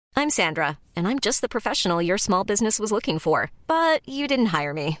I'm Sandra, and I'm just the professional your small business was looking for. But you didn't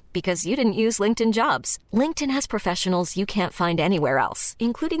hire me because you didn't use LinkedIn Jobs. LinkedIn has professionals you can't find anywhere else,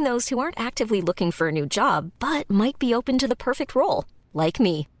 including those who aren't actively looking for a new job, but might be open to the perfect role, like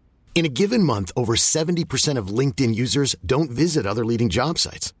me. In a given month, over 70% of LinkedIn users don't visit other leading job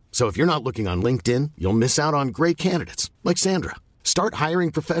sites. So if you're not looking on LinkedIn, you'll miss out on great candidates like Sandra. Start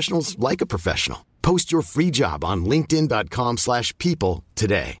hiring professionals like a professional. Post your free job on linkedin.com/people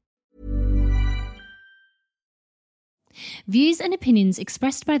today. Views and opinions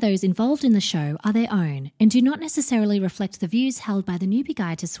expressed by those involved in the show are their own and do not necessarily reflect the views held by the Newbie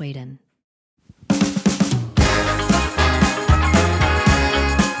Guide to Sweden.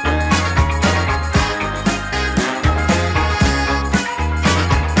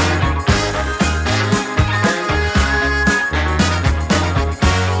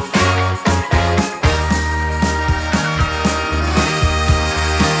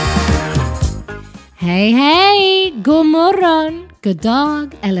 Hey, god morgon, god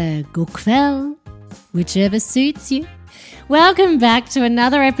dag eller god kväll, whichever suits you. Welcome back to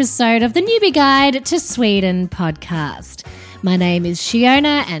another episode of the Newbie Guide to Sweden podcast. My name is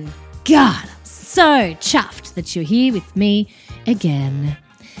Shiona and God, I'm so chuffed that you're here with me again.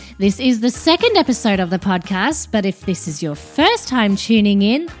 This is the second episode of the podcast, but if this is your first time tuning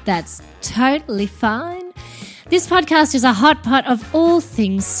in, that's totally fine. This podcast is a hot pot of all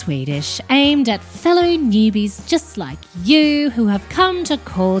things Swedish, aimed at fellow newbies just like you who have come to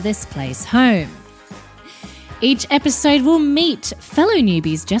call this place home. Each episode will meet fellow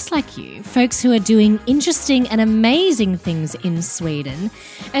newbies just like you, folks who are doing interesting and amazing things in Sweden,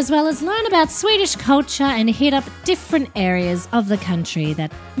 as well as learn about Swedish culture and hit up different areas of the country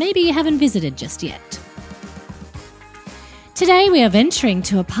that maybe you haven't visited just yet. Today we are venturing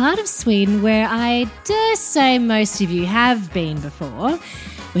to a part of Sweden where I dare say most of you have been before.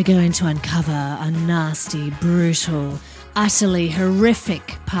 We're going to uncover a nasty, brutal, utterly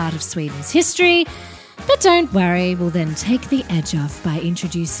horrific part of Sweden's history. But don't worry, we'll then take the edge off by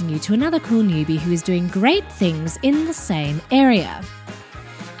introducing you to another cool newbie who is doing great things in the same area.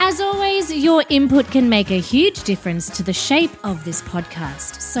 As always, your input can make a huge difference to the shape of this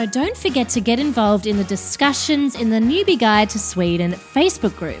podcast, so don't forget to get involved in the discussions in the Newbie Guide to Sweden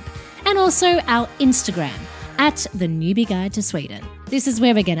Facebook group, and also our Instagram, at the Newbie Guide to Sweden. This is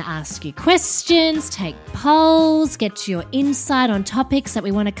where we're going to ask you questions, take polls, get your insight on topics that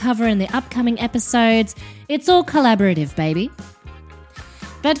we want to cover in the upcoming episodes. It's all collaborative, baby.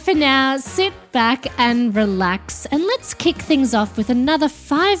 But for now, sit back and relax, and let's kick things off with another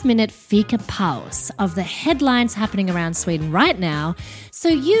 5-minute fika paus of the headlines happening around Sweden right now, so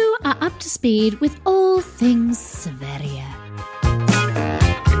you are up to speed with all things Sverige.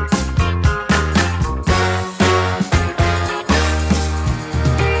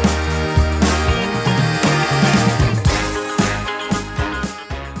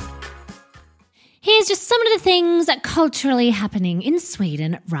 Here's just some of the things culturally happening in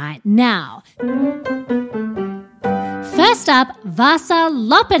Sweden right now. First up,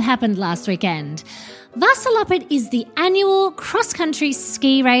 Vasaloppet happened last weekend. Vasaloppet is the annual cross-country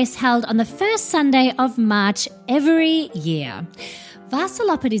ski race held on the first Sunday of March every year.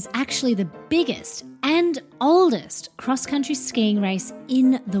 Vasaloppet is actually the biggest and oldest cross-country skiing race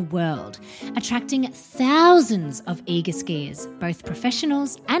in the world, attracting thousands of eager skiers, both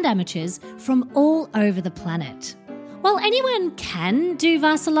professionals and amateurs, from all over the planet. While anyone can do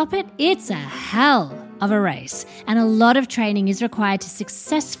Vasaloppet, it's a hell of a race, and a lot of training is required to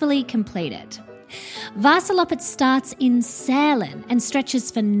successfully complete it. Vasaloppet starts in Sälen and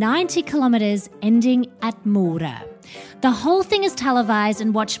stretches for 90 kilometres, ending at Mora. The whole thing is televised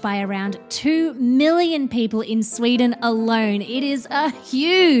and watched by around 2 million people in Sweden alone. It is a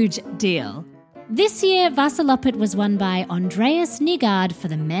huge deal. This year, Vasaloppet was won by Andreas Nygaard for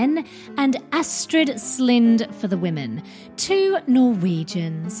the men and Astrid Slind for the women, 2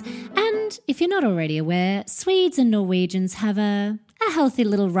 Norwegians. And if you're not already aware, Swedes and Norwegians have a healthy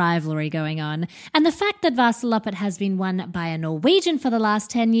little rivalry going on. And the fact that Vasaloppet has been won by a Norwegian for the last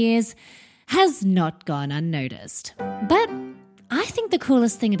 10 years has not gone unnoticed. But I think the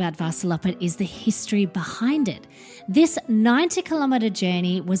coolest thing about Vasaloppet is the history behind it. This 90-kilometre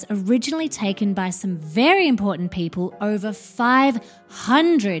journey was originally taken by some very important people over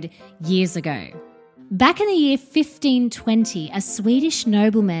 500 years ago. Back in the year 1520, a Swedish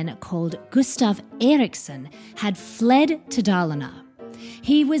nobleman called Gustav Eriksson had fled to Dalarna.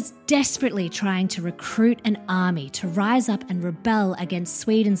 He was desperately trying to recruit an army to rise up and rebel against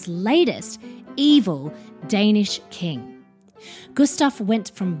Sweden's latest evil Danish king. Gustav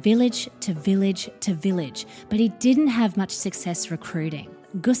went from village to village to village, but he didn't have much success recruiting.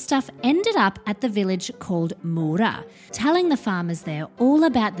 Gustav ended up at the village called Mora, telling the farmers there all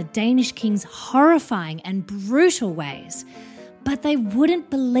about the Danish king's horrifying and brutal ways. But they wouldn't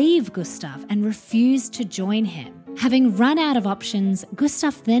believe Gustav and refused to join him. Having run out of options,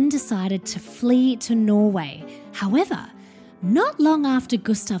 Gustav then decided to flee to Norway. However, not long after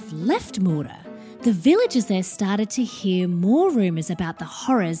Gustav left Mora, the villagers there started to hear more rumours about the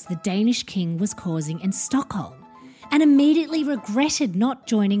horrors the Danish king was causing in Stockholm, and immediately regretted not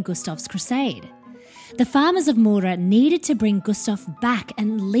joining Gustav's crusade. The farmers of Mora needed to bring Gustav back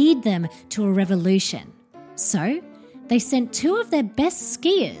and lead them to a revolution. So, they sent 2 of their best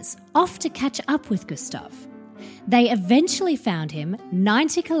skiers off to catch up with Gustav. They eventually found him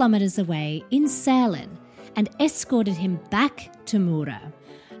 90 kilometres away in Sälen and escorted him back to Mora.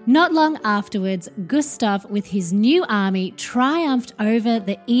 Not long afterwards, Gustav with his new army triumphed over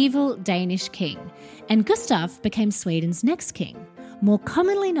the evil Danish king, and Gustav became Sweden's next king, more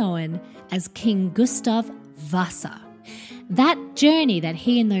commonly known as King Gustav Vasa. That journey that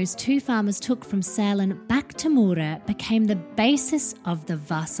he and those 2 farmers took from Sälen back to Mora became the basis of the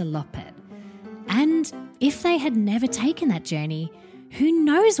Vasaloppet. And if they had never taken that journey, who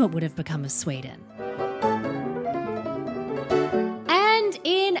knows what would have become of Sweden? And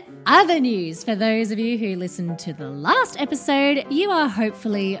in other news, for those of you who listened to the last episode, you are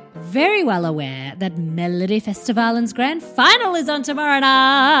hopefully very well aware that Melodifestivalen's grand final is on tomorrow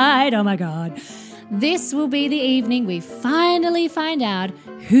night. Oh my God. This will be the evening we finally find out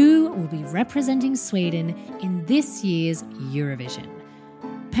who will be representing Sweden in this year's Eurovision.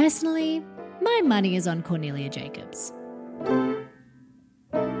 Personally, my money is on Cornelia Jacobs.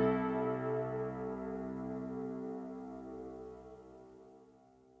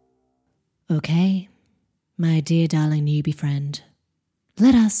 Okay, my dear darling newbie friend,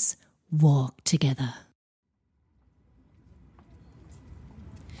 let us walk together.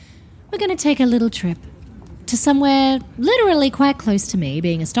 We're going to take a little trip to somewhere literally quite close to me,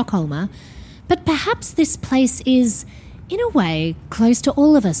 being a Stockholmer, but perhaps this place is, in a way, close to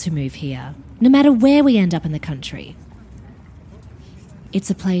all of us who move here, no matter where we end up in the country. It's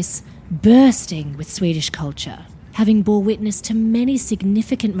a place bursting with Swedish culture, having bore witness to many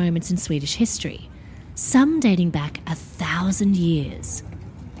significant moments in Swedish history, some dating back 1,000 years.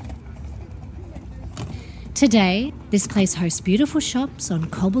 Today, this place hosts beautiful shops on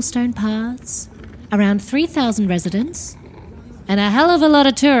cobblestone paths, around 3,000 residents, and a hell of a lot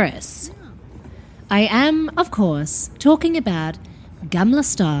of tourists. I am, of course, talking about Gamla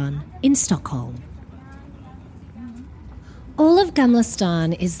Stan in Stockholm. All of Gamla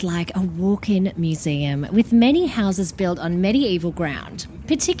Stan is like a walk-in museum with many houses built on medieval ground,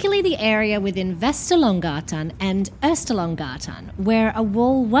 particularly the area within Västerlånggatan and Österlånggatan, where a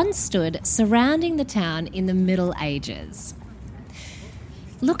wall once stood surrounding the town in the Middle Ages.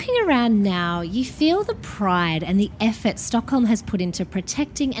 Looking around now, you feel the pride and the effort Stockholm has put into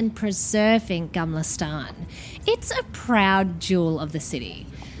protecting and preserving Gamla Stan. It's a proud jewel of the city.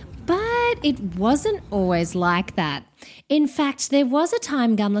 But it wasn't always like that. In fact, there was a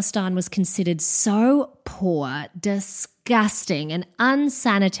time Gamla Stan was considered so poor, disgusting and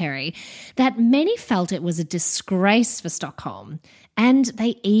unsanitary that many felt it was a disgrace for Stockholm, and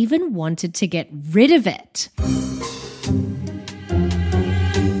they even wanted to get rid of it.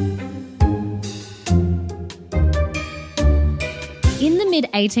 In the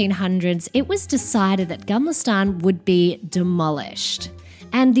mid-1800s, it was decided that Gamla Stan would be demolished.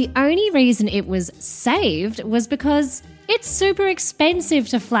 And the only reason it was saved was because it's super expensive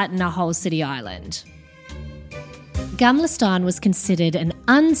to flatten a whole city island. Gamla Stan was considered an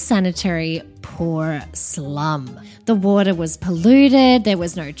unsanitary, poor slum. The water was polluted, there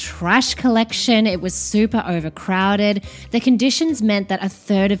was no trash collection, it was super overcrowded. The conditions meant that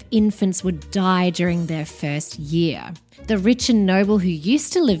 1/3 of infants would die during their first year. The rich and noble who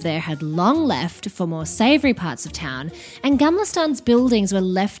used to live there had long left for more savoury parts of town, and Gamla Stan's buildings were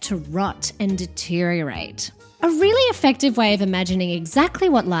left to rot and deteriorate. A really effective way of imagining exactly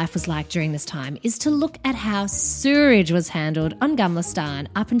what life was like during this time is to look at how sewerage was handled on Gamla Stan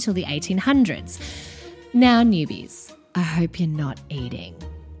up until the 1800s. Now, newbies, I hope you're not eating,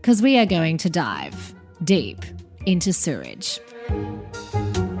 because we are going to dive deep into sewerage.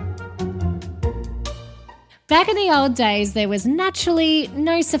 Back in the old days, there was naturally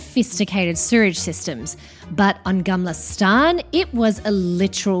no sophisticated sewerage systems, but on Gamla Stan, it was a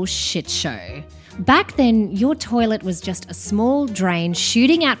literal shit show. Back then, your toilet was just a small drain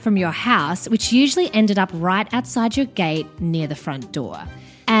shooting out from your house, which usually ended up right outside your gate near the front door.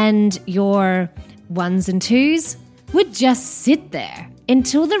 And your ones and twos would just sit there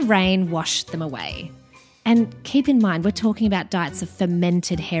until the rain washed them away. And keep in mind, we're talking about diets of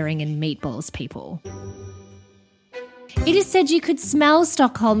fermented herring and meatballs, people. It is said you could smell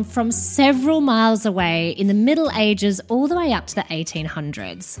Stockholm from several miles away in the Middle Ages all the way up to the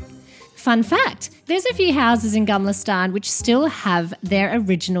 1800s. Fun fact, there's a few houses in Gamla stan which still have their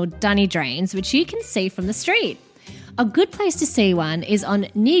original dunny drains, which you can see from the street. A good place to see one is on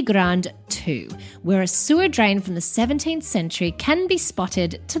Nygrand 2, where a sewer drain from the 17th century can be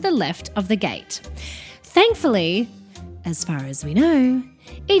spotted to the left of the gate. Thankfully, as far as we know,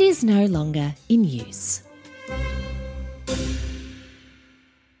 it is no longer in use.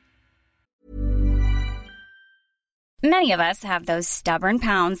 Many of us have those stubborn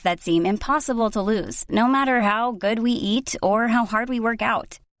pounds that seem impossible to lose, no matter how good we eat or how hard we work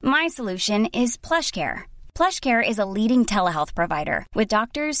out. My solution is PlushCare. PlushCare is a leading telehealth provider with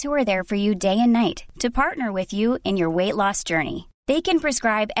doctors who are there for you day and night to partner with you in your weight loss journey. They can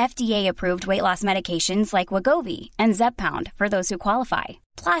prescribe FDA-approved weight loss medications like Wegovy and Zepbound for those who qualify.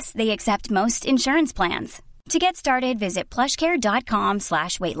 Plus, they accept most insurance plans. To get started, visit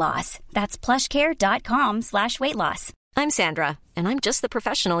plushcare.com/weightloss. That's plushcare.com/weightloss. I'm Sandra, and I'm just the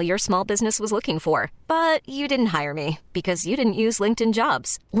professional your small business was looking for. But you didn't hire me because you didn't use LinkedIn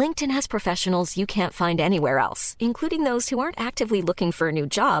Jobs. LinkedIn has professionals you can't find anywhere else, including those who aren't actively looking for a new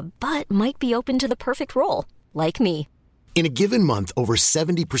job, but might be open to the perfect role, like me. In a given month, over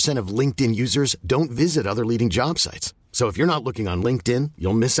 70% of LinkedIn users don't visit other leading job sites. So if you're not looking on LinkedIn,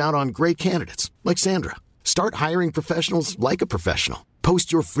 you'll miss out on great candidates like Sandra. Start hiring professionals like a professional.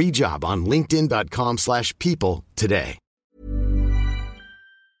 Post your free job on linkedin.com/people today.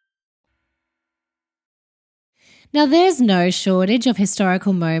 Now, there's no shortage of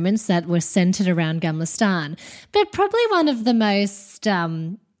historical moments that were centred around Gamla stan, but probably one of the most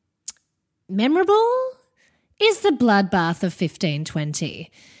memorable is the bloodbath of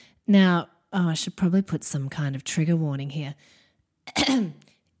 1520. Now, I should probably put some kind of trigger warning here.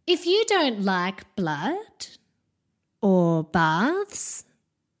 If you don't like blood or baths,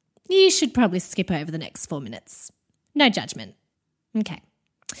 you should probably skip over the next 4 minutes. No judgment. Okay.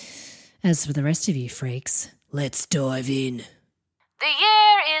 As for the rest of you freaks, let's dive in. The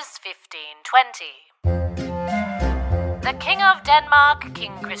year is 1520. The King of Denmark,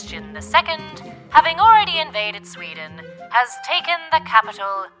 King Christian II, having already invaded Sweden, has taken the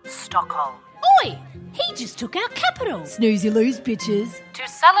capital, Stockholm. Oi! He just took our capital. Snooze you lose, bitches. To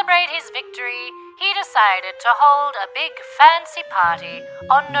celebrate his victory, he decided to hold a big fancy party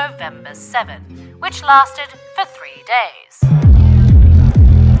on November 7, which lasted for 3 days.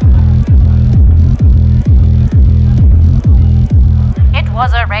 It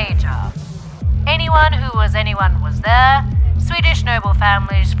was a rager. Anyone was there. Swedish noble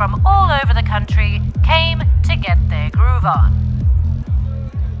families from all over the country came to get their groove on.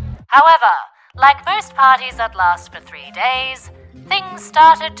 However, like most parties that last for 3 days, things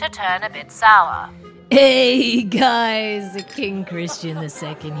started to turn a bit sour. Hey guys, King Christian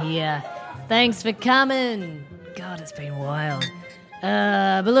II here. Thanks for coming. God, it's been wild.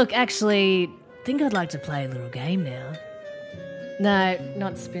 But look, actually, I think I'd like to play a little game now. No,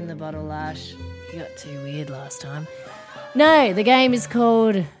 not spin the bottle, Lash. You got too weird last time. No, the game is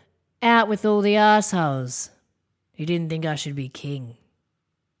called Out with All the Arseholes. You didn't think I should be king.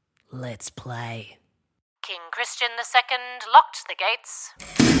 Let's play. King Christian II locked the gates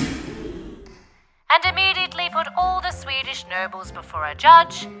and immediately put all the Swedish nobles before a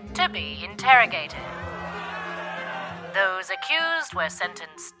judge to be interrogated. Those accused were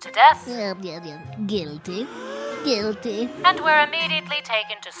sentenced to death Guilty. and were immediately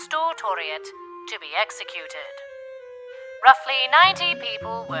taken to Stortorget to be executed. Roughly 90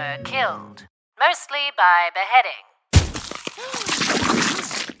 people were killed, mostly by beheading.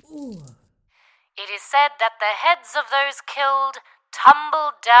 It is said that the heads of those killed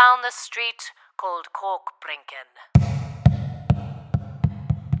tumbled down the street called Korkbrinken.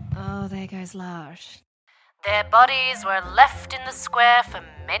 Oh, there goes Lars. Their bodies were left in the square for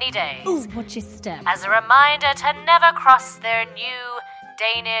many days. Ooh, watch your step. As a reminder to never cross their new,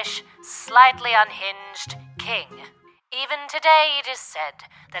 Danish, slightly unhinged king. Even today it is said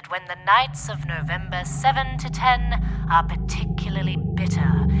that when the nights of November 7 to 10 are particularly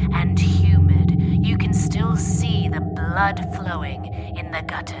bitter and humid, you can still see the blood flowing in the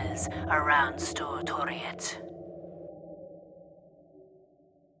gutters around Stortorget.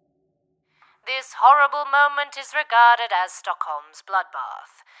 This horrible moment is regarded as Stockholm's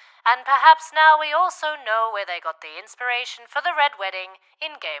bloodbath, and perhaps now we also know where they got the inspiration for the Red Wedding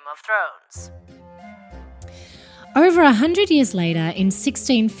in Game of Thrones. Over 100 years later, in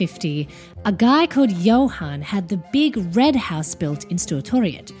 1650, a guy called Johan had the big red house built in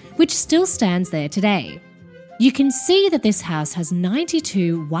Stortorget, which still stands there today. You can see that this house has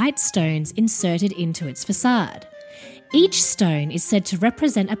 92 white stones inserted into its facade. Each stone is said to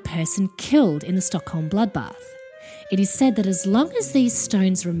represent a person killed in the Stockholm bloodbath. It is said that as long as these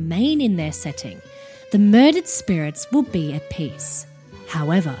stones remain in their setting, the murdered spirits will be at peace.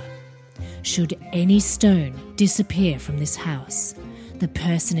 However, should any stone disappear from this house, the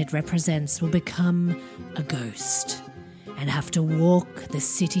person it represents will become a ghost and have to walk the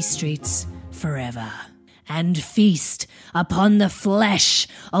city streets forever and feast upon the flesh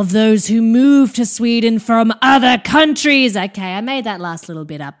of those who move to Sweden from other countries. Okay, I made that last little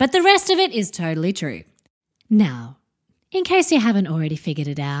bit up, but the rest of it is totally true. Now, in case you haven't already figured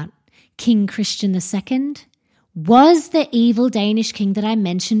it out, King Christian II was the evil Danish king that I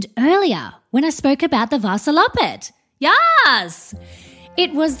mentioned earlier when I spoke about the Vasaloppet. Yes!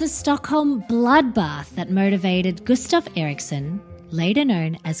 It was the Stockholm bloodbath that motivated Gustav Eriksson, later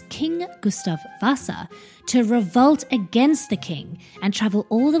known as King Gustav Vasa, to revolt against the king and travel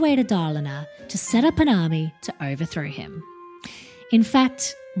all the way to Dalarna to set up an army to overthrow him. In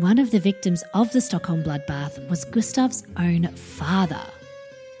fact, one of the victims of the Stockholm bloodbath was Gustav's own father.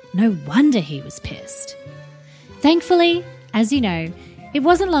 No wonder he was pissed. Thankfully, as you know, it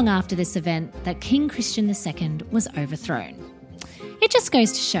wasn't long after this event that King Christian II was overthrown. It just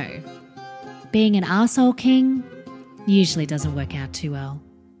goes to show, being an arsehole king usually doesn't work out too well.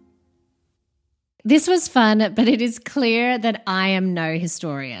 This was fun, but it is clear that I am no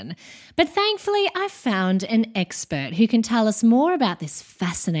historian. But thankfully, I found an expert who can tell us more about this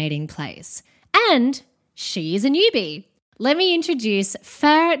fascinating place. And she is a newbie. Let me introduce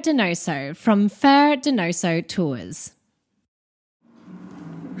Fer Donoso from Fer Donoso Tours.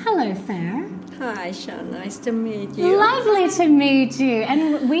 Hello, Fer. Hi, Sean. Nice to meet you. Lovely to meet you.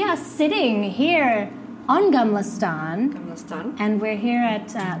 And we are sitting here on Gamlastan. And we're here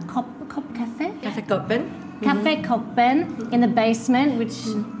at Kopp Cafe? Café Koppen. Café Koppen in the basement, which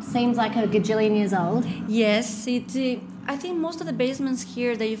seems like a gajillion years old. Yes, I think most of the basements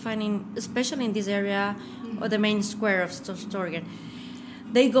here that you find, especially in this area, or the main square of Storgården,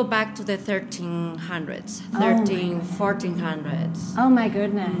 they go back to the 1300s, 1400s. Oh my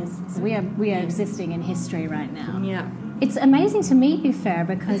goodness. We are existing in history right now. Yeah. It's amazing to meet you, Fer,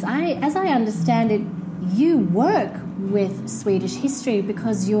 because as I understand it, you work with Swedish history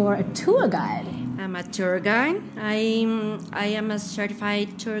because you're a tour guide. I'm a tour guide. I am a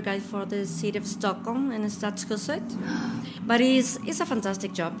certified tour guide for the city of Stockholm and Stadshuset. But it's a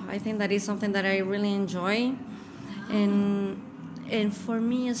fantastic job. I think that is something that I really enjoy. And for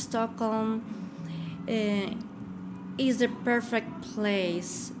me, Stockholm is the perfect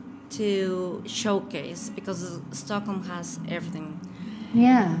place to showcase because Stockholm has everything.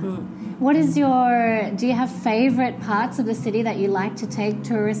 Yeah. What is do you have favorite parts of the city that you like to take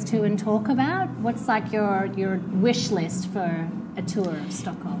tourists to and talk about? What's like your wish list for a tour of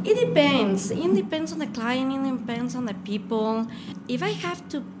Stockholm? It depends. It depends on the client, it depends on the people. If I have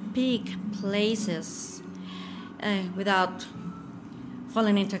to pick places without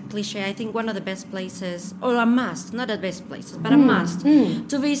falling into a cliche, I think one of the best places, or a must, not the best places, but a must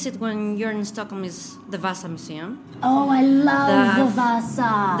to visit when you're in Stockholm is the Vasa Museum. Oh, I love the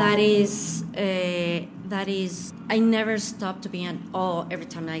Vasa. That is, I never stop to be in awe every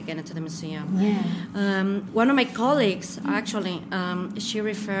time I get into the museum. Yeah. One of my colleagues, actually, she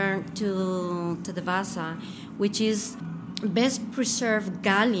referred to the Vasa, which is best preserved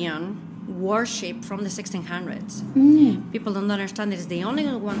galleon warship from the 1600s. People don't understand it's the only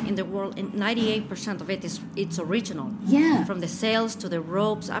one in the world, and 98% of it's original. Yeah. From the sails to the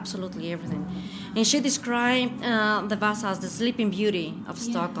ropes, absolutely everything. And she described the Vasa as the sleeping beauty of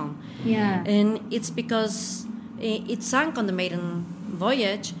Stockholm. Yeah. And it's because it sank on the maiden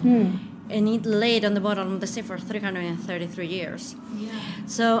voyage, and it laid on the bottom of the sea for 333 years. Yeah.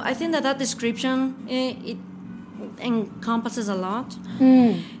 So I think that description, it encompasses a lot.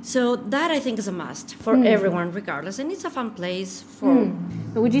 So that I think is a must for everyone regardless, and it's a fun place for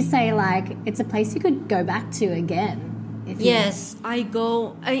But would you say like it's a place you could go back to again? Yes, I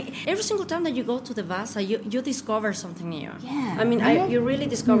go. Every single time that you go to the Vasa, you discover something new. Yeah, I mean, right? you really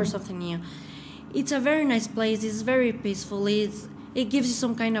discover something new. It's a very nice place. It's very peaceful. It gives you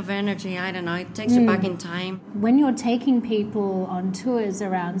some kind of energy. I don't know. It takes you back in time. When you're taking people on tours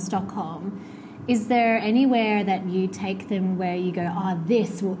around Stockholm, is there anywhere that you take them where you go,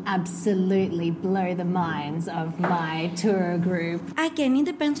 this will absolutely blow the minds of my tour group? Again, it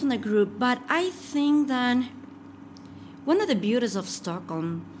depends on the group, but I think that one of the beauties of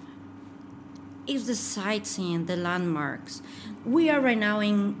Stockholm is the sightseeing, the landmarks. We are right now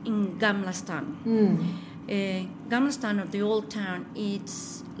in Gamla stan. Gamla stan, or the old town,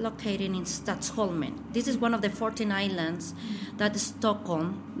 it's located in Stadsholmen. This is one of the 14 islands that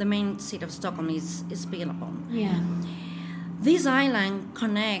Stockholm, the main city of Stockholm, is built upon. Yeah. This island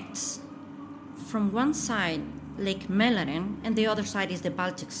connects from one side Lake Mälaren, and the other side is the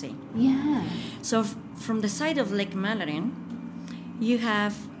Baltic Sea. Yeah. So from the side of Lake Mälaren, you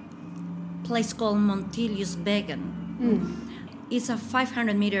have a place called Montiliusvägen. It's a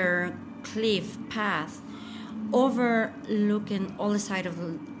 500-meter cliff path overlooking all the side of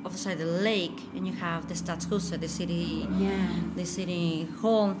the lake, and you have the Stadshuset, the city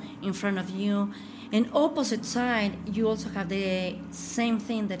hall in front of you. And opposite side, you also have the same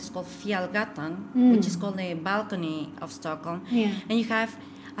thing that is called Fjällgatan, which is called the balcony of Stockholm. Yeah. And you have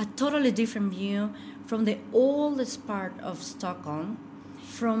a totally different view from the oldest part of Stockholm,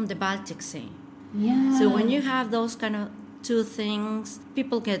 from the Baltic Sea. Yeah. So when you have those kind of two things,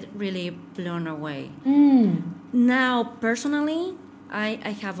 people get really blown away. Now, personally,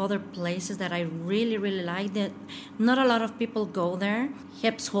 I have other places that I really, really like that not a lot of people go there.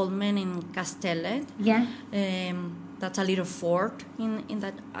 Skeppsholmen in Kastellet. Yeah. That's a little fort in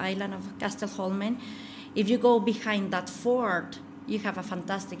that island of Kastelholmen. If you go behind that fort, you have a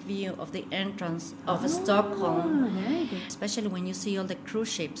fantastic view of the entrance of Stockholm. Very good. Especially when you see all the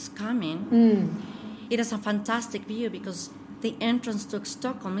cruise ships coming. It is a fantastic view because the entrance to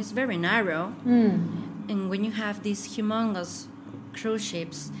Stockholm is very narrow. And when you have these humongous cruise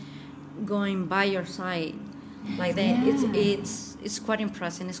ships going by your side like that, it's quite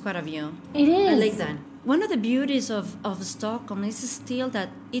impressive. It's quite a view. It is. I like that. One of the beauties of Stockholm is still that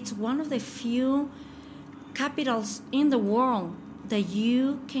it's one of the few capitals in the world that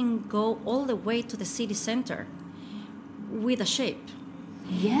you can go all the way to the city center with a ship.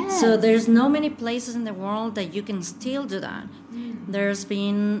 Yeah. So there's no many places in the world that you can still do that. There's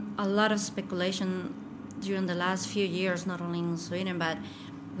been a lot of speculation during the last few years, not only in Sweden, but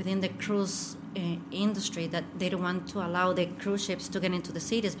within the cruise industry, that they don't want to allow the cruise ships to get into the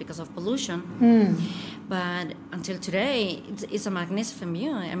cities because of pollution. But until today, it's a magnificent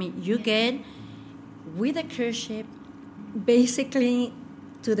view. I mean, you get with a cruise ship basically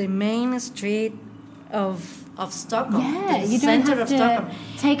to the main street of Stockholm. Yeah, the you don't center have of to Stockholm.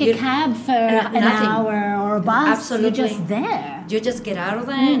 take a cab for an nothing. hour or a bus. Absolutely. You're just there. You just get out of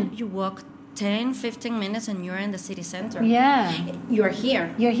there, you walk 10, 15 minutes, and you're in the city center. Yeah. You're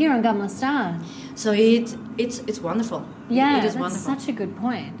here. You're here on Gamla stan. So it's wonderful. Yeah, it is that's wonderful. such a good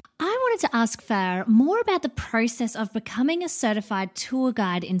point. I wanted to ask Fer more about the process of becoming a certified tour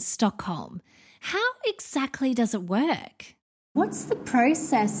guide in Stockholm. How exactly does it work? What's the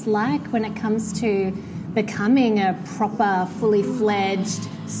process like when it comes to becoming a proper, fully fledged,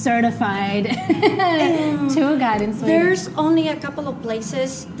 certified tour guide in Sweden? There's only a couple of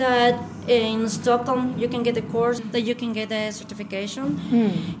places that in Stockholm you can get the course, that you can get the certification.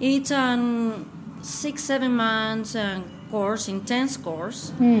 It's a 6-7 months course, intense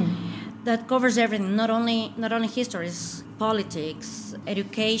course that covers everything. Not only history, politics,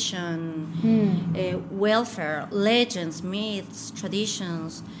 education, welfare, legends, myths,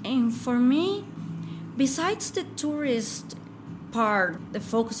 traditions. And for me, besides the tourist part, the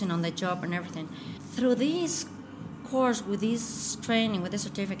focusing on the job and everything, through this course, with this training, with this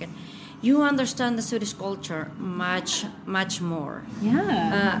certificate, you understand the Swedish culture much, much more.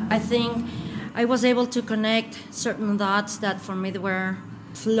 Yeah. I think I was able to connect certain dots that for me they were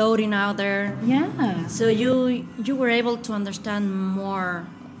floating out there. Yeah. So you were able to understand more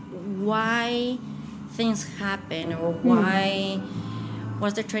why things happen, or why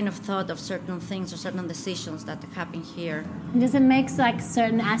was the train of thought of certain things or certain decisions that happen here. Does it make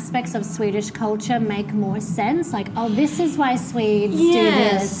certain aspects of Swedish culture make more sense? Like, oh, this is why Swedes do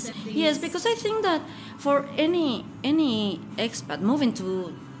this. Yes, because I think that for any expat moving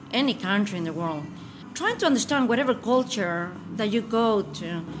to any country in the world, trying to understand whatever culture that you go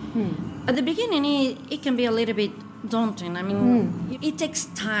to, at the beginning it can be a little bit daunting. I mean, it takes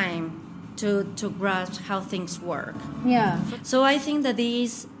time to grasp how things work. Yeah. So I think that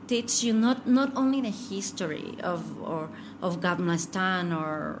this teaches you not only the history of Gamla stan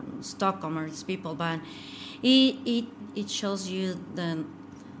or Stockholm or its people, but it shows you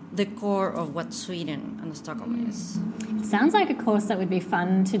the core of what Sweden and Stockholm is. It sounds like a course that would be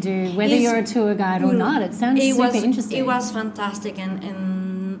fun to do, whether you're a tour guide or not. It sounds super interesting. It was fantastic,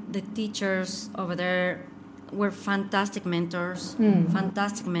 and the teachers over there were fantastic mentors.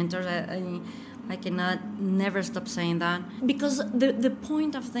 Fantastic mentors. I cannot never stop saying that, because the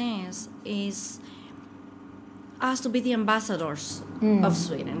point of this is us to be the ambassadors of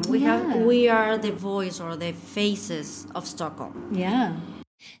Sweden. We are the voice or the faces of Stockholm. Yeah.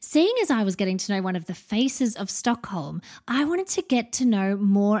 Seeing as I was getting to know one of the faces of Stockholm, I wanted to get to know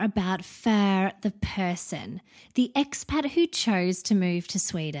more about Fer the person, the expat who chose to move to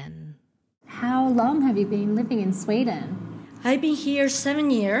Sweden. How long have you been living in Sweden? I've been here 7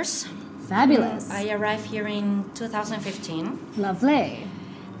 years. Fabulous. I arrived here in 2015 Lovely.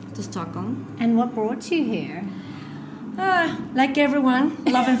 to Stockholm. And what brought you here? Like everyone,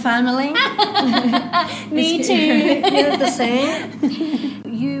 love and family. Me too. You're the same.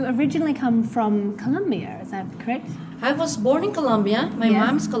 You originally come from Colombia, is that correct? I was born in Colombia. My Yes.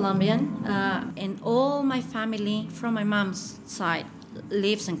 mom's Colombian, and all my family from my mom's side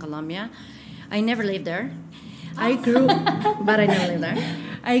lives in Colombia. I never lived there. I grew, but I never lived there.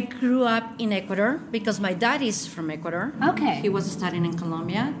 I grew up in Ecuador because my dad is from Ecuador. Okay. He was studying in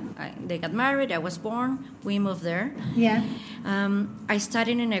Colombia. They got married. I was born. We moved there. Yeah. I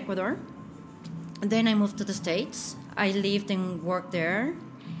studied in Ecuador. Then I moved to the States. I lived and worked there.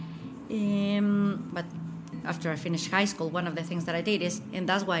 But after I finished high school, one of the things that I did is, and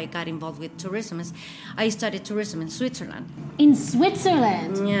that's why I got involved with tourism, is I studied tourism in Switzerland. In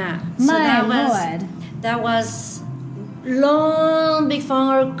Switzerland? Yeah. My Lord. That was long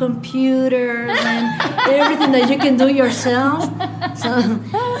before computers and everything that you can do yourself. So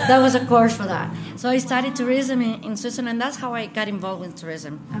that was a course for that. So I studied tourism in Switzerland. That's how I got involved with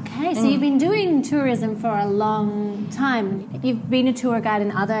tourism. Okay, so you've been doing tourism for a long time. You've been a tour guide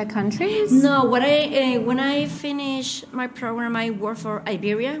in other countries? No, when I finished my program, I worked for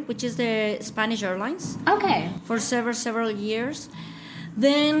Iberia, which is the Spanish Airlines, Okay. for several years.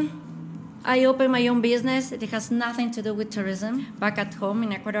 Then I opened my own business. It has nothing to do with tourism back at home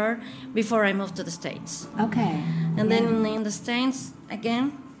in Ecuador before I moved to the States. Okay. And then in the States,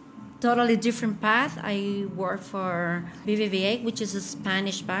 again, totally different path. I worked for BBVA, which is a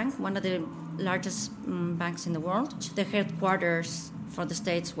Spanish bank, one of the largest banks in the world. The headquarters for the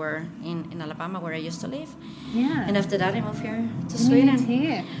States were in Alabama, where I used to live. Yeah. And after that, I moved here to Moved Sweden.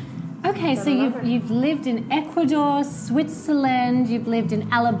 here. Okay, so you've lived in Ecuador, Switzerland, you've lived in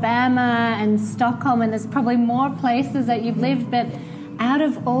Alabama and Stockholm, and there's probably more places that you've lived, but out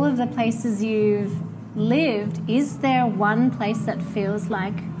of all of the places you've lived, is there one place that feels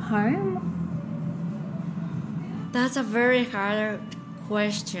like home? That's a very hard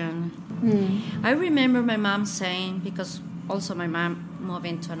question. I remember my mom saying, because also my mom moved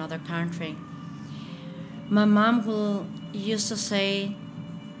into another country, my mom used to say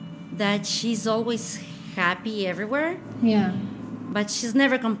that she's always happy everywhere, Yeah. but she's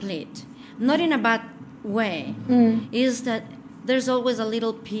never complete. Not in a bad way. Is that there's always a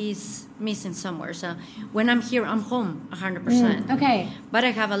little piece missing somewhere. So when I'm here, I'm home 100%. Okay. But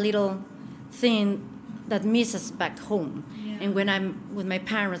I have a little thing that misses back home. And when I'm with my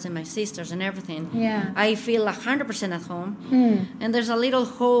parents and my sisters and everything, Yeah. I feel 100% at home. And there's a little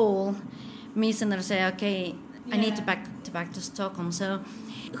hole missing that I say, okay, I need to back to Stockholm. So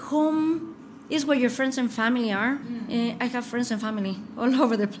home is where your friends and family are. I have friends and family all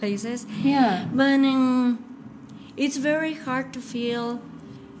over the places. Yeah. But it's very hard to feel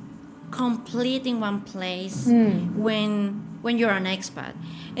complete in one place when you're an expat.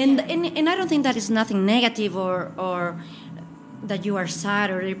 And I don't think that is nothing negative or that you are sad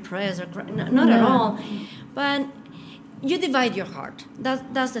or depressed or not at all. But you divide your heart.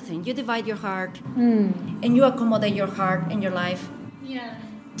 That's the thing. You divide your heart and you accommodate your heart and your life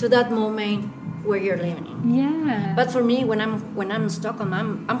to that moment where you're living in. Yeah. But for me, when I'm in Stockholm,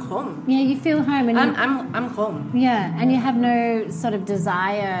 I'm home. Yeah, you feel home, and I'm home. yeah, and you have no sort of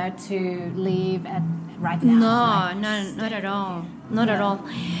desire to leave right now. No, not at all. Not at all.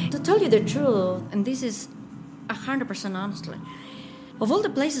 To tell you the truth, and this is 100% honestly, of all the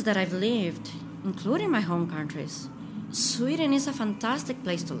places that I've lived, including my home countries, Sweden is a fantastic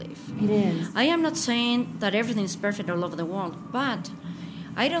place to live. It is. I am not saying that everything is perfect all over the world, but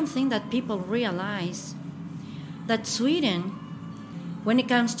I don't think that people realize that Sweden, when it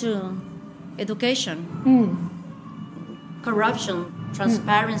comes to education, corruption,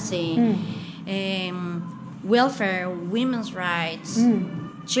 transparency, welfare, women's rights,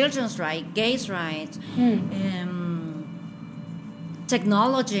 children's rights, gays' rights,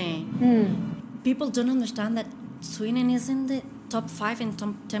 technology, people don't understand that Sweden is in the top 5 and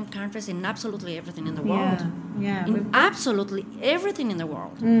top 10 countries in absolutely everything in the world. Yeah. In absolutely everything in the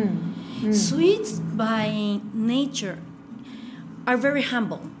world. Swedes, by nature, are very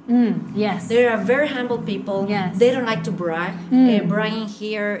humble. Yes. They are very humble people. Yes. They don't like to brag. Bragging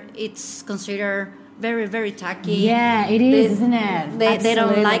here, it's considered very, very tacky. Yeah, it is, isn't it? They don't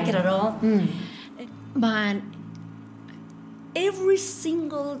Absolutely. like it at all. But every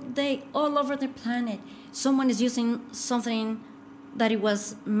single day, all over the planet, someone is using something that it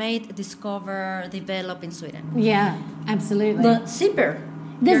was made, discovered, developed in Sweden. Yeah, absolutely. The zipper.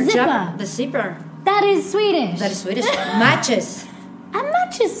 The Your zipper. jacket, the zipper. That is Swedish. That is Swedish. Matches. And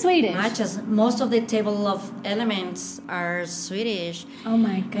match is Swedish. Matches. Most of the table of elements are Swedish. Oh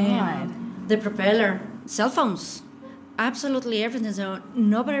my God. The propeller, cell phones, absolutely everything. So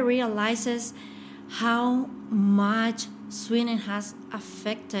nobody realizes how much Sweden has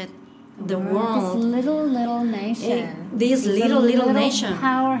affected the world. This little nation. This It's a little nation.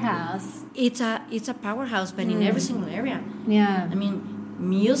 powerhouse. It's a powerhouse, but in every single area. Yeah. I mean,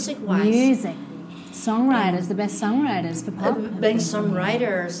 music-wise. Music. Songwriters, the best songwriters for pop. Being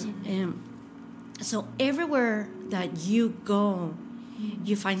songwriters. So everywhere that you go,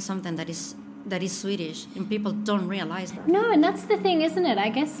 you find something that is Swedish, and people don't realize that. No, and that's the thing, isn't it? I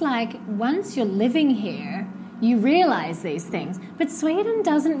guess like once you're living here, you realize these things. But Sweden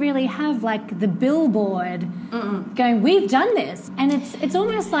doesn't really have like the billboard going, we've done this. And it's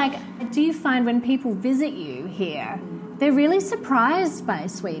almost like, do you find when people visit you here, they're really surprised by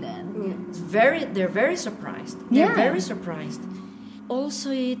Sweden? They're very surprised. They're Yeah. very surprised.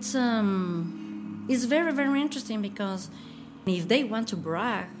 Also, it's very, very interesting because if they want to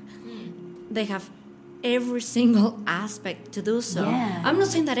brag, they have every single aspect to do so. Yeah. I'm not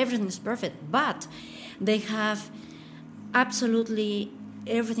saying that everything is perfect, but they have absolutely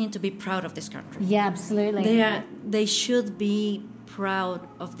everything to be proud of this country. Yeah, absolutely. They should be proud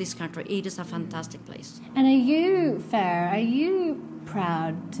of this country. It is a fantastic place. And are you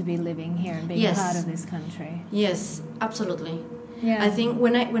proud to be living here and being Yes. part of this country? Yes, absolutely. Yeah. I think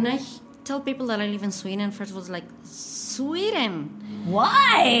when I tell people that I live in Sweden, first of all, it's like, Sweden?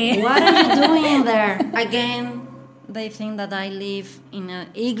 Why? What are you doing there? Again, they think that I live in an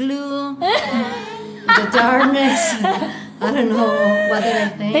igloo, the darkness. I don't know what do they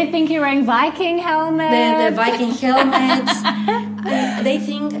think. They think you're wearing Viking helmets. The Viking helmets. They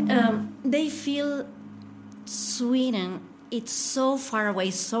think, they feel Sweden, it's so far away,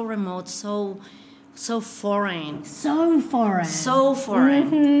 so remote, so foreign. So foreign. So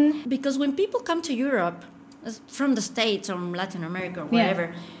foreign. Because when people come to Europe, from the States or Latin America or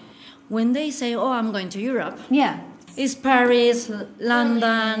wherever, when they say, oh, I'm going to Europe, Yeah. it's Paris,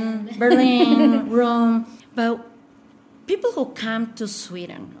 London, Berlin, Rome. But people who come to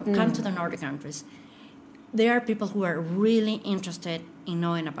Sweden, who come to the Nordic countries, they are people who are really interested in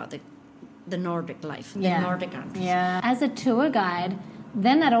knowing about the Nordic life, the Nordic countries. Yeah. As a tour guide,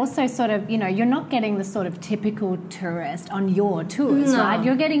 then that also sort of, you're not getting the sort of typical tourist on your tours, No. right?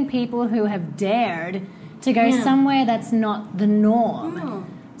 You're getting people who have dared to go somewhere that's not the norm. No.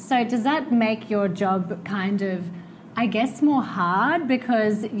 So does that make your job kind of, I guess, more hard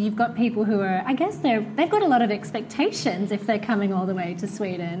because you've got people who are, I guess they've got a lot of expectations if they're coming all the way to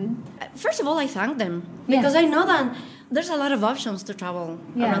Sweden? First of all, I thank them Yeah. because I know that there's a lot of options to travel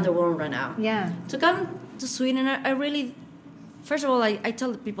around the world right now. Yeah. To come to Sweden, I really, first of all, I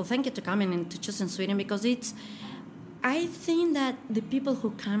tell people thank you to coming and to choosing Sweden because I think that the people who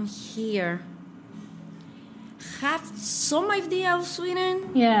come here have some idea of Sweden,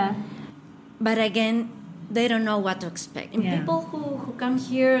 Yeah. but again, they don't know what to expect. And Yeah. people who come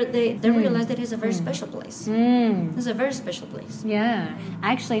here, they realize that it's a very special place. It's a very special place. Yeah.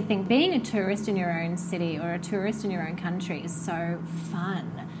 I actually think being a tourist in your own city or a tourist in your own country is so fun.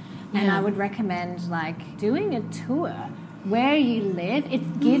 And Yeah. I would recommend doing a tour where you live.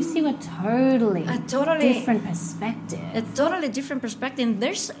 It gives you a totally different perspective. A totally different perspective.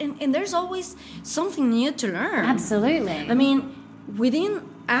 And there's always something new to learn. Absolutely. I mean, within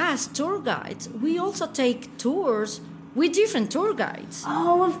us tour guides, we also take tours with different tour guides.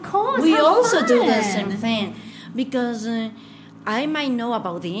 Oh, of course. We how also do the fun. same thing because I might know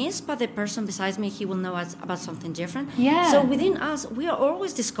about this, but the person beside me, he will know about something different. Yeah. So within us, we are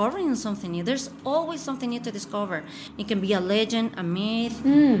always discovering something new. There's always something new to discover. It can be a legend, a myth,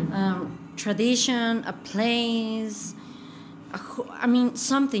 tradition, a place.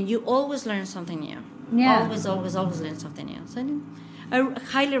 Something. You always learn something new. Yeah. Always learn something new. So I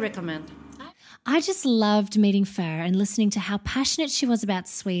highly recommend. I just loved meeting Fer and listening to how passionate she was about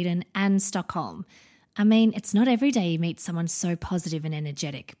Sweden and Stockholm. I mean, it's not every day you meet someone so positive and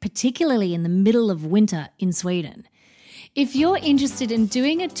energetic, particularly in the middle of winter in Sweden. If you're interested in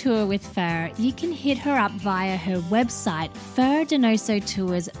doing a tour with Fer, you can hit her up via her website,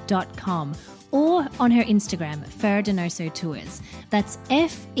 ferdonosotours.com, or on her Instagram, Ferdonoso Tours. That's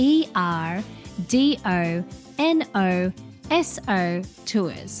FERDONOSO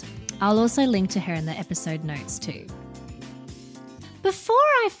Tours. I'll also link to her in the episode notes too. Before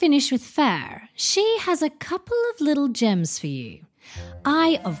I finish with Fer, she has a couple of little gems for you.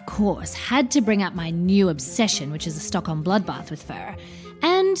 I, of course, had to bring up my new obsession, which is a Stockholm bloodbath with fur.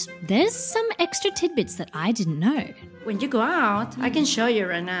 And there's some extra tidbits that I didn't know. When you go out, I can show you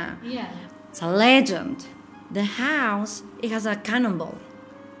right now. Yeah. It's a legend. The house, it has a cannonball.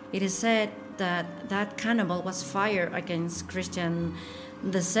 It is said that cannonball was fired against Christian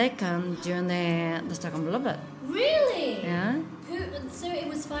II during the Stockholm bloodbath. Really? Yeah. So it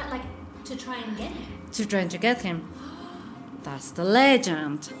was to try and get him? To try to get him. That's the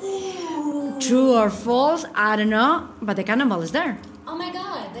legend. Ooh. True or false, I don't know, but the cannonball is there. Oh my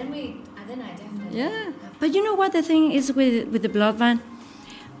God, then I definitely... Yeah. But you know what the thing is with the bloodbath?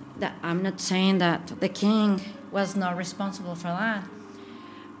 That I'm not saying that the king was not responsible for that.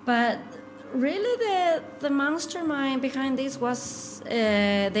 But really the mastermind behind this was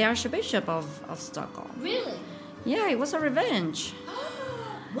the Archbishop of Stockholm. Really? Yeah, it was a revenge.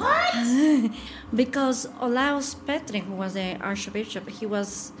 What? Because Olaus Petri, who was the Archbishop, he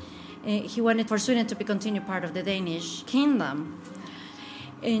wanted for Sweden to be continued part of the Danish kingdom.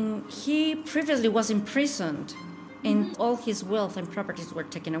 And he previously was imprisoned, and all his wealth and properties were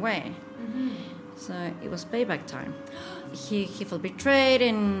taken away. Mm-hmm. So it was payback time. He felt betrayed,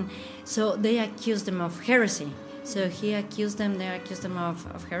 and so they accused him of heresy. So they accused him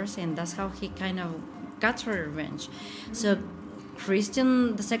of heresy, and that's how he kind of got her revenge. So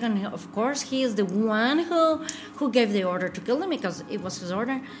Christian II, of course, he is the one who gave the order to kill him because it was his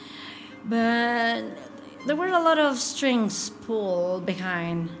order. But there were a lot of strings pulled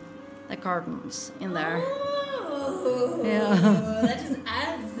behind the curtains in there. Oh, yeah. That just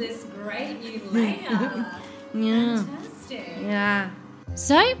adds this great new layer. Yeah. Fantastic. Yeah.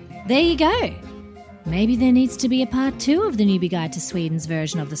 So, there you go. Maybe there needs to be a part 2 of the Newbie Guide to Sweden's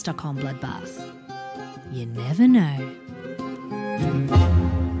version of the Stockholm bloodbath. You never know.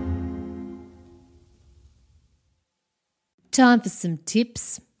 Time for some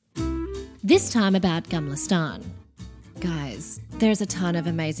tips. This time about Gamla Stan. Guys, there's a ton of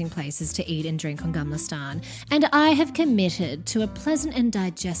amazing places to eat and drink on Gamla Stan, and I have committed to a pleasant and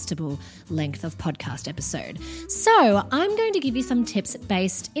digestible length of podcast episode. So I'm going to give you some tips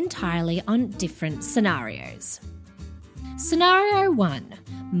based entirely on different scenarios. Scenario 1.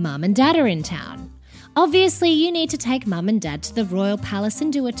 Mum and Dad are in town. Obviously, you need to take Mum and Dad to the Royal Palace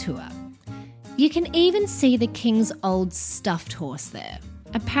and do a tour. You can even see the King's old stuffed horse there.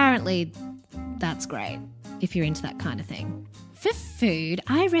 Apparently, that's great, if you're into that kind of thing. For food,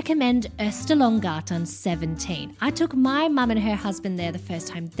 I recommend Österlånggatan 17. I took my mum and her husband there the first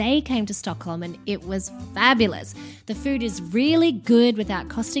time they came to Stockholm, and it was fabulous. The food is really good without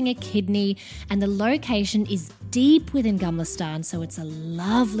costing a kidney, and the location is deep within Gamla Stan, so it's a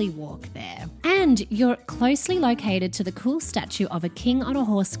lovely walk there. And you're closely located to the cool statue of a king on a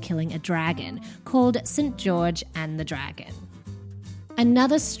horse killing a dragon, called St. George and the Dragon.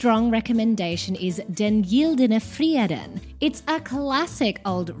 Another strong recommendation is Den Gyldene Freden. It's a classic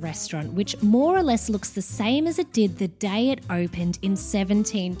old restaurant which more or less looks the same as it did the day it opened in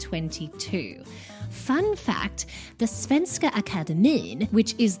 1722. Fun fact, the Svenska Akademin,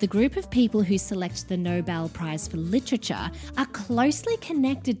 which is the group of people who select the Nobel Prize for Literature, are closely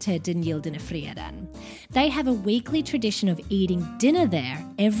connected to Den Gyldene Freden. They have a weekly tradition of eating dinner there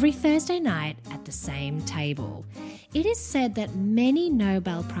every Thursday night at the same table. It is said that many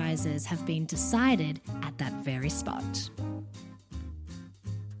Nobel Prizes have been decided at that very spot.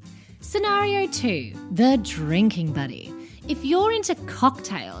 Scenario 2. The Drinking Buddy. If you're into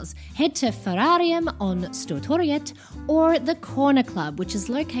cocktails, head to Ferrarium on Stortorget or the Corner Club, which is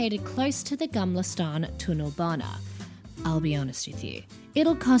located close to the Gamla Stan Tunnelbana. I'll be honest with you,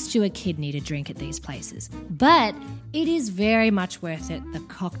 it'll cost you a kidney to drink at these places, but it is very much worth it. The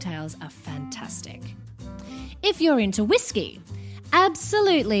cocktails are fantastic. If you're into whiskey,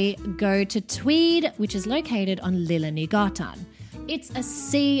 absolutely go to Tweed, which is located on Lilla Nygatan. It's a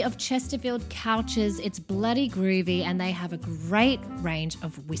sea of Chesterfield couches, it's bloody groovy, and they have a great range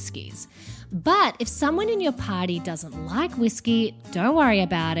of whiskies. But if someone in your party doesn't like whiskey, don't worry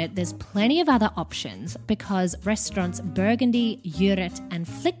about it. There's plenty of other options because restaurants Burgundy, Juret, and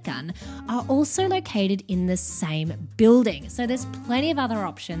Flickan are also located in the same building. So there's plenty of other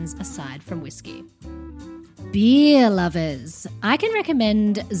options aside from whiskey. Beer lovers, I can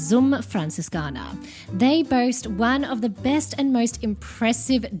recommend Zum Franziskaner. They boast one of the best and most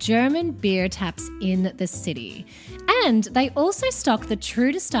impressive German beer taps in the city. And they also stock the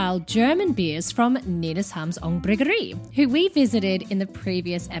true-to-style German beers from Nynäshamns Ung Bryggeri, who we visited in the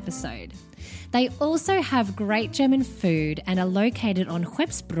previous episode. They also have great German food and are located on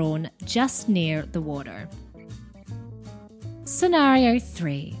Skeppsbron, just near the water. Scenario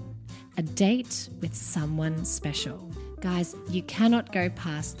 3. A date with someone special. Guys, you cannot go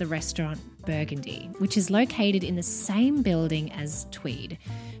past the restaurant Burgundy, which is located in the same building as Tweed.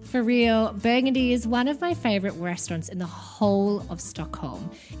 For real, Burgundy is one of my favourite restaurants in the whole of Stockholm.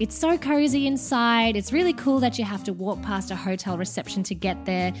 It's so cozy inside. It's really cool that you have to walk past a hotel reception to get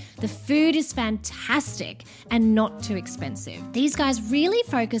there. The food is fantastic and not too expensive. These guys really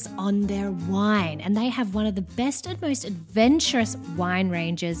focus on their wine, and they have one of the best and most adventurous wine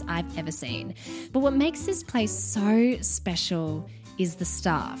ranges I've ever seen. But what makes this place so special is the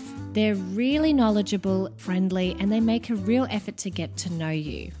staff. They're really knowledgeable, friendly, and they make a real effort to get to know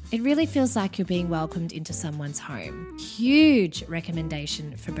you. It really feels like you're being welcomed into someone's home. Huge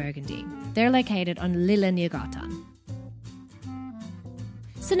recommendation for Burgundy. They're located on Lilla Nygatan.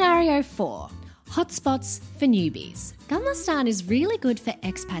 Scenario 4. Hotspots for newbies. Gamla Stan is really good for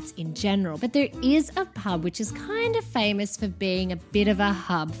expats in general, but there is a pub which is kind of famous for being a bit of a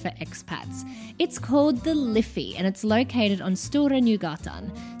hub for expats. It's called the Liffey, and it's located on Stora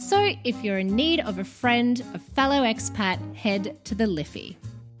Nygatan. So if you're in need of a friend, a fellow expat, head to the Liffey.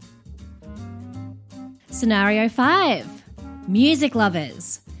 Scenario 5. Music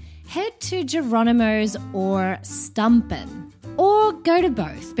lovers. Head to Geronimo's or Stumpen. Or go to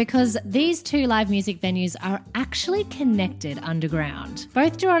both, because these two live music venues are actually connected underground.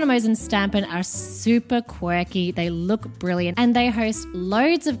 Both Geronimo's and Stampen are super quirky, they look brilliant, and they host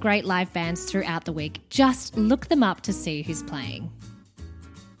loads of great live bands throughout the week. Just look them up to see who's playing.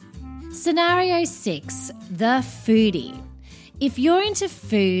 Scenario 6. The Foodie. If you're into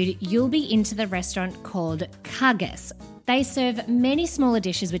food, you'll be into the restaurant called Kages. They serve many smaller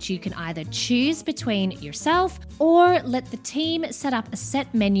dishes which you can either choose between yourself or let the team set up a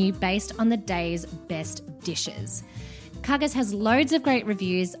set menu based on the day's best dishes. Kages has loads of great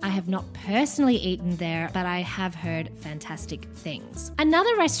reviews. I have not personally eaten there, but I have heard fantastic things.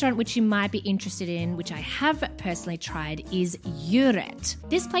 Another restaurant which you might be interested in, which I have personally tried, is Djuret.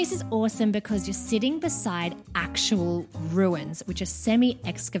 This place is awesome because you're sitting beside actual ruins, which are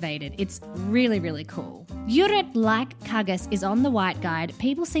semi-excavated. It's really, really cool. Djuret, like Kages, is on the White Guide.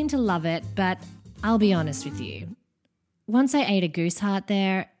 People seem to love it, but I'll be honest with you. Once I ate a goose heart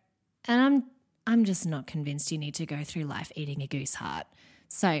there, and I'm just not convinced you need to go through life eating a goose heart.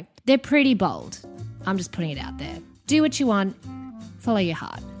 So they're pretty bold. I'm just putting it out there. Do what you want. Follow your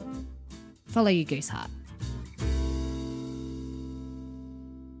heart. Follow your goose heart.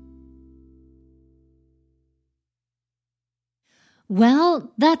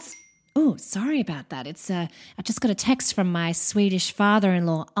 Well, that's... Oh, sorry about that. I just got a text from my Swedish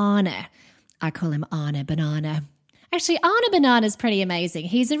father-in-law, Arne. I call him Arne Banana. Actually, Arne Banana is pretty amazing.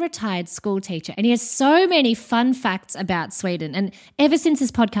 He's a retired school teacher and he has so many fun facts about Sweden. And ever since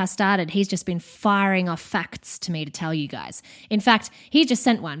this podcast started, he's just been firing off facts to me to tell you guys. In fact, he just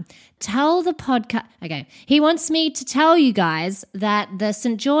sent one. Tell the podcast... Okay, he wants me to tell you guys that the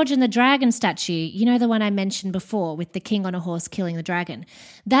St. George and the Dragon statue, you know the one I mentioned before with the king on a horse killing the dragon,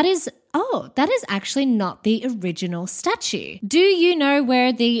 that is actually not the original statue. Do you know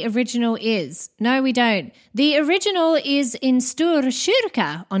where the original is? No, we don't. The original is in Stora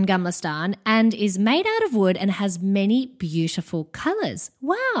Kyrka on Gamla Stan and is made out of wood and has many beautiful colours.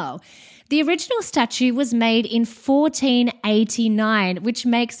 Wow. The original statue was made in 1489, which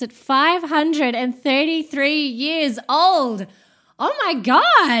makes it 533 years old. Oh my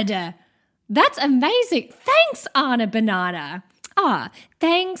God. That's amazing. Thanks, Arne Banana.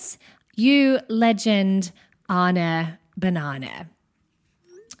 Thanks, you legend, Arne Banana.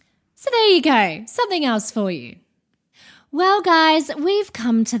 So there you go. Something else for you. Well, guys, we've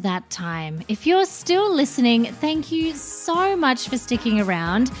come to that time. If you're still listening, thank you so much for sticking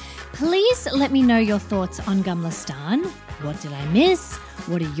around. Please let me know your thoughts on Gamla Stan. What did I miss?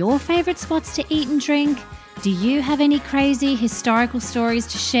 What are your favourite spots to eat and drink? Do you have any crazy historical stories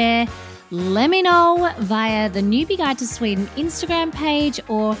to share? Let me know via the Newbie Guide to Sweden Instagram page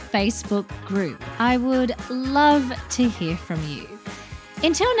or Facebook group. I would love to hear from you.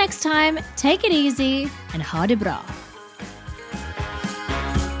 Until next time, take it easy and ha det bra.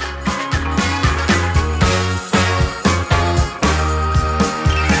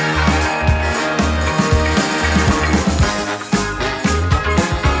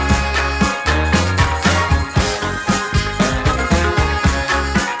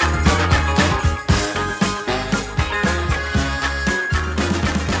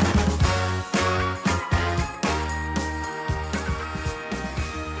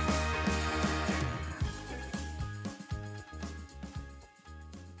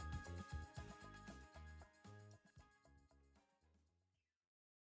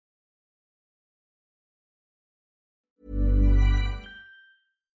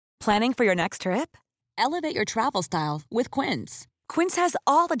 Planning for your next trip? Elevate your travel style with Quince. Quince has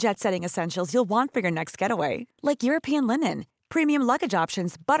all the jet-setting essentials you'll want for your next getaway, like European linen, premium luggage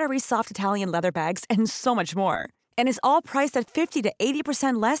options, buttery soft Italian leather bags, and so much more. And is all priced at 50 to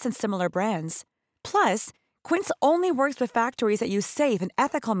 80% less than similar brands. Plus, Quince only works with factories that use safe and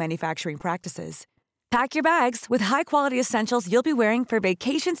ethical manufacturing practices. Pack your bags with high-quality essentials you'll be wearing for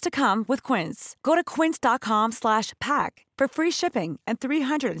vacations to come with Quince. Go to quince.com/pack for free shipping and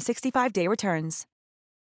 365-day returns.